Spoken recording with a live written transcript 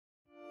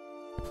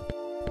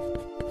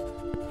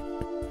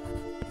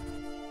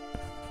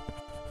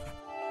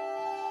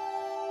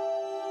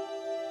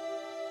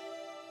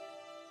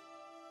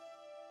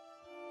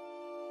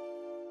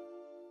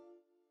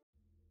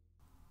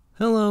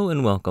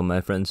and welcome, my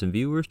friends and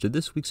viewers, to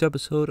this week's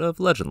episode of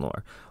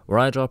Legendlore, where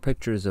I draw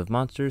pictures of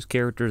monsters,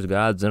 characters,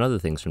 gods, and other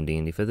things from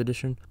D&D 5th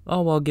edition,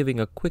 all while giving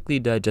a quickly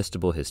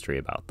digestible history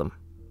about them.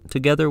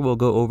 Together, we'll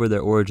go over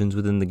their origins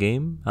within the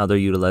game, how they're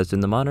utilized in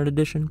the modern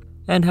edition,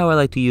 and how I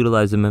like to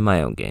utilize them in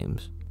my own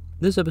games.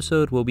 This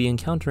episode will be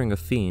encountering a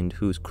fiend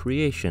whose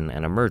creation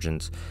and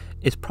emergence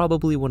is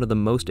probably one of the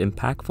most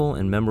impactful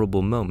and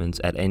memorable moments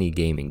at any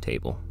gaming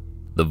table.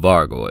 The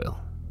Vargouille.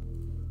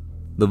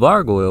 The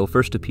Vargouille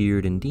first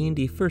appeared in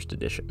D&D 1st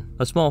edition.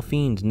 A small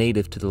fiend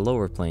native to the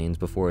lower planes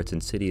before its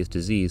insidious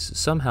disease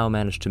somehow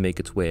managed to make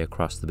its way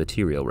across the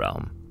material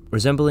realm.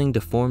 Resembling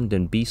deformed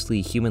and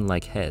beastly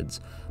human-like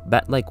heads,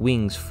 bat-like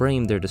wings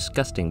framed their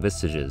disgusting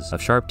vestiges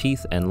of sharp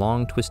teeth and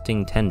long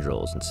twisting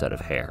tendrils instead of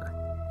hair.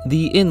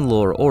 The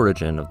in-lore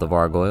origin of the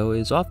Vargouille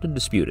is often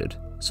disputed,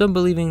 some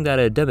believing that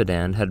a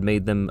Debidan had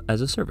made them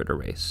as a servitor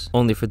race,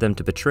 only for them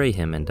to betray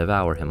him and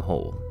devour him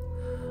whole.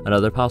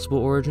 Another possible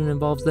origin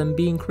involves them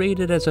being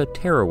created as a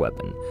terror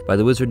weapon by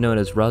the wizard known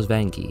as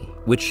Vargouille,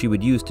 which she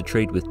would use to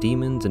trade with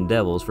demons and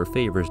devils for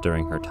favors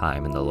during her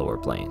time in the lower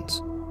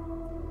planes.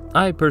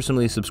 I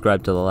personally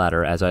subscribe to the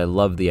latter, as I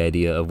love the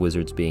idea of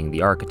wizards being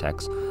the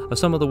architects of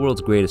some of the world's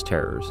greatest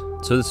terrors,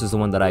 so this is the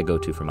one that I go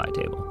to for my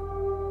table.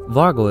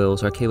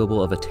 Vargouilles are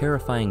capable of a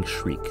terrifying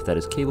shriek that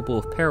is capable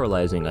of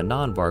paralyzing a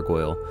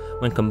non-Vargouille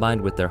when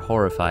combined with their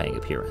horrifying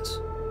appearance,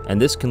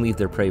 and this can leave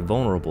their prey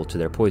vulnerable to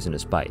their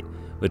poisonous bite,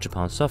 which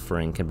upon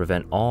suffering can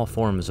prevent all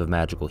forms of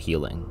magical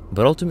healing.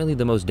 But ultimately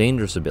the most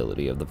dangerous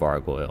ability of the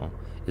Vargouille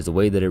is the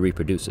way that it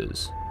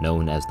reproduces,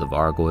 known as the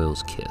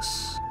Vargouille's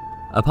kiss.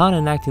 Upon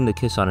enacting the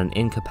kiss on an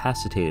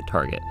incapacitated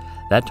target,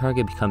 that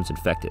target becomes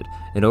infected,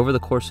 and over the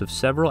course of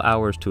several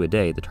hours to a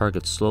day, the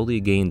target slowly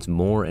gains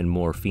more and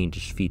more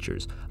fiendish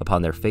features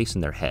upon their face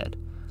and their head,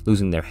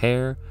 losing their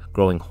hair,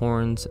 growing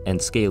horns,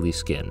 and scaly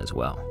skin as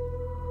well.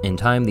 In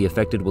time, the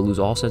affected will lose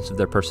all sense of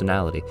their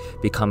personality,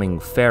 becoming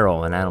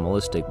feral and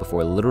animalistic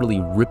before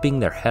literally ripping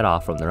their head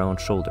off from their own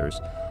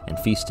shoulders and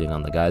feasting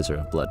on the geyser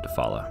of blood to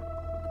follow.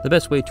 The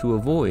best way to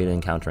avoid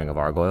encountering a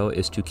Vargouille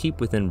is to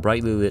keep within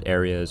brightly lit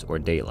areas or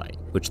daylight,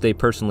 which they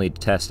personally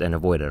detest and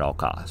avoid at all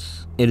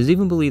costs. It is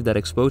even believed that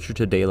exposure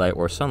to daylight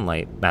or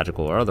sunlight,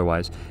 magical or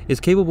otherwise, is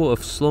capable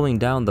of slowing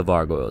down the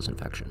Vargouille's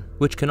infection,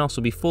 which can also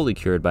be fully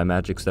cured by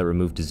magics that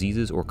remove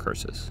diseases or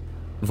curses.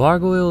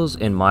 Vargouilles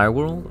in my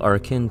world are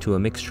akin to a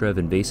mixture of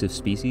invasive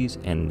species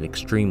and an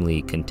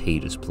extremely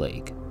contagious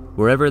plague.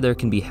 Wherever there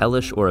can be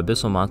hellish or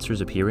abyssal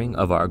monsters appearing,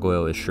 a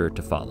Vargouille is sure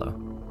to follow,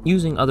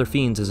 using other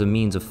fiends as a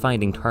means of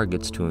finding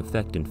targets to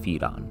infect and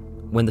feed on.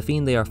 When the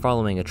fiend they are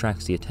following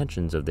attracts the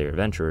attentions of their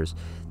adventurers,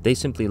 they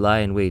simply lie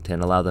in wait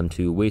and allow them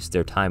to waste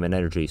their time and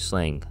energy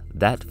slaying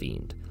that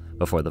fiend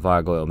before the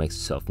Vargouille makes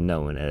itself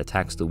known and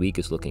attacks the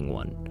weakest looking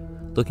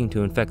one, looking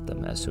to infect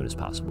them as soon as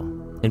possible.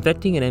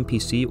 Infecting an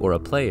NPC or a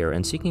player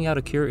and seeking out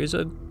a cure is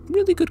a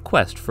really good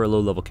quest for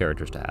low-level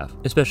characters to have,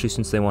 especially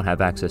since they won't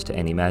have access to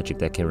any magic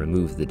that can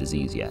remove the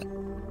disease yet.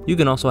 You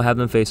can also have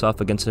them face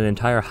off against an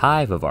entire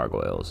hive of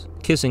Vargouilles,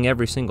 kissing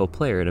every single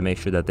player to make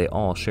sure that they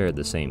all share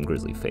the same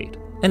grisly fate.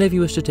 And if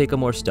you wish to take a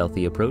more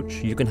stealthy approach,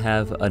 you can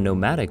have a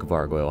nomadic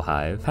Vargouille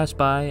hive pass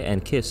by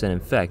and kiss and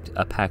infect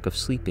a pack of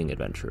sleeping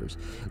adventurers,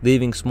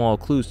 leaving small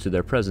clues to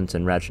their presence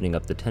and ratcheting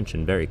up the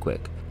tension very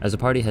quick, as the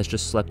party has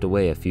just slept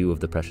away a few of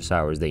the precious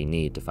hours they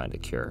need to find a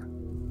cure.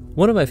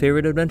 One of my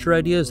favorite adventure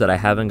ideas that I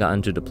haven't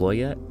gotten to deploy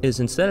yet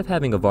is, instead of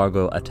having a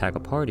Vargouille attack a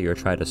party or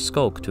try to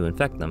skulk to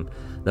infect them,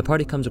 the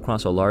party comes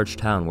across a large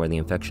town where the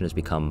infection has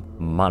become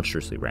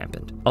monstrously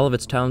rampant, all of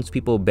its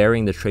townspeople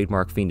bearing the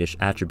trademark fiendish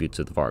attributes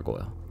of the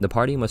Vargouille. The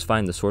party must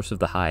find the source of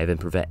the hive and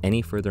prevent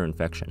any further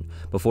infection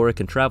before it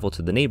can travel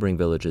to the neighboring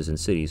villages and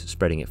cities,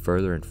 spreading it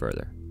further and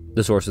further.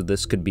 The source of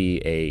this could be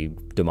a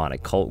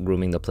demonic cult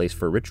grooming the place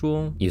for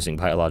ritual, using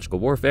biological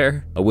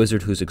warfare, a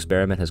wizard whose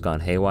experiment has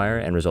gone haywire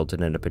and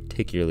resulted in a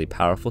particularly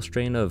powerful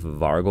strain of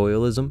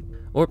Vargouillism,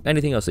 or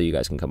anything else that you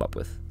guys can come up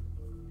with.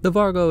 The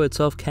Vargouille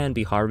itself can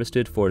be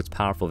harvested for its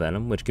powerful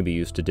venom, which can be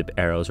used to dip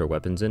arrows or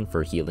weapons in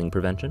for healing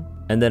prevention.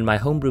 And then my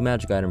homebrew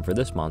magic item for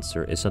this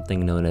monster is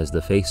something known as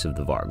the Face of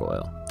the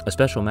Vargouille, a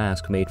special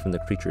mask made from the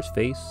creature's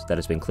face that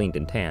has been cleaned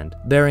and tanned,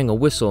 bearing a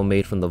whistle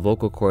made from the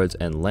vocal cords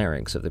and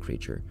larynx of the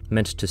creature,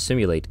 meant to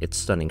simulate its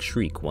stunning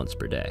shriek once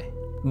per day.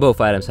 Both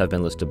items have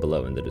been listed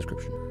below in the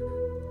description.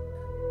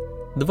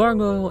 The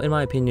Vargouille, in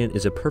my opinion,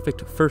 is a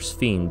perfect first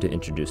fiend to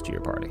introduce to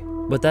your party.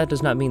 But that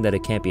does not mean that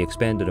it can't be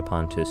expanded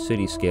upon to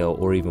city-scale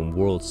or even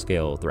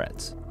world-scale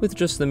threats, with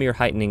just the mere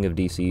heightening of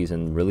DCs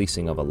and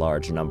releasing of a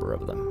large number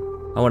of them.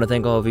 I want to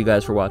thank all of you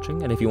guys for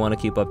watching, and if you want to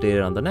keep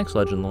updated on the next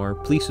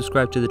Legendlore, please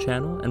subscribe to the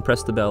channel and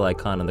press the bell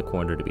icon in the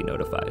corner to be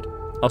notified.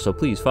 Also,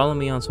 please follow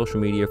me on social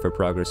media for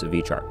progress of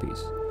each art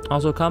piece.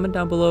 Also, comment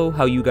down below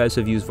how you guys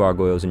have used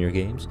Vargouilles in your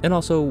games, and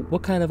also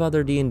what kind of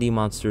other D&D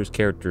monsters,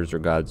 characters, or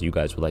gods you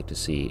guys would like to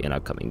see in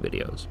upcoming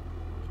videos.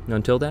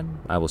 Until then,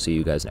 I will see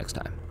you guys next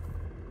time.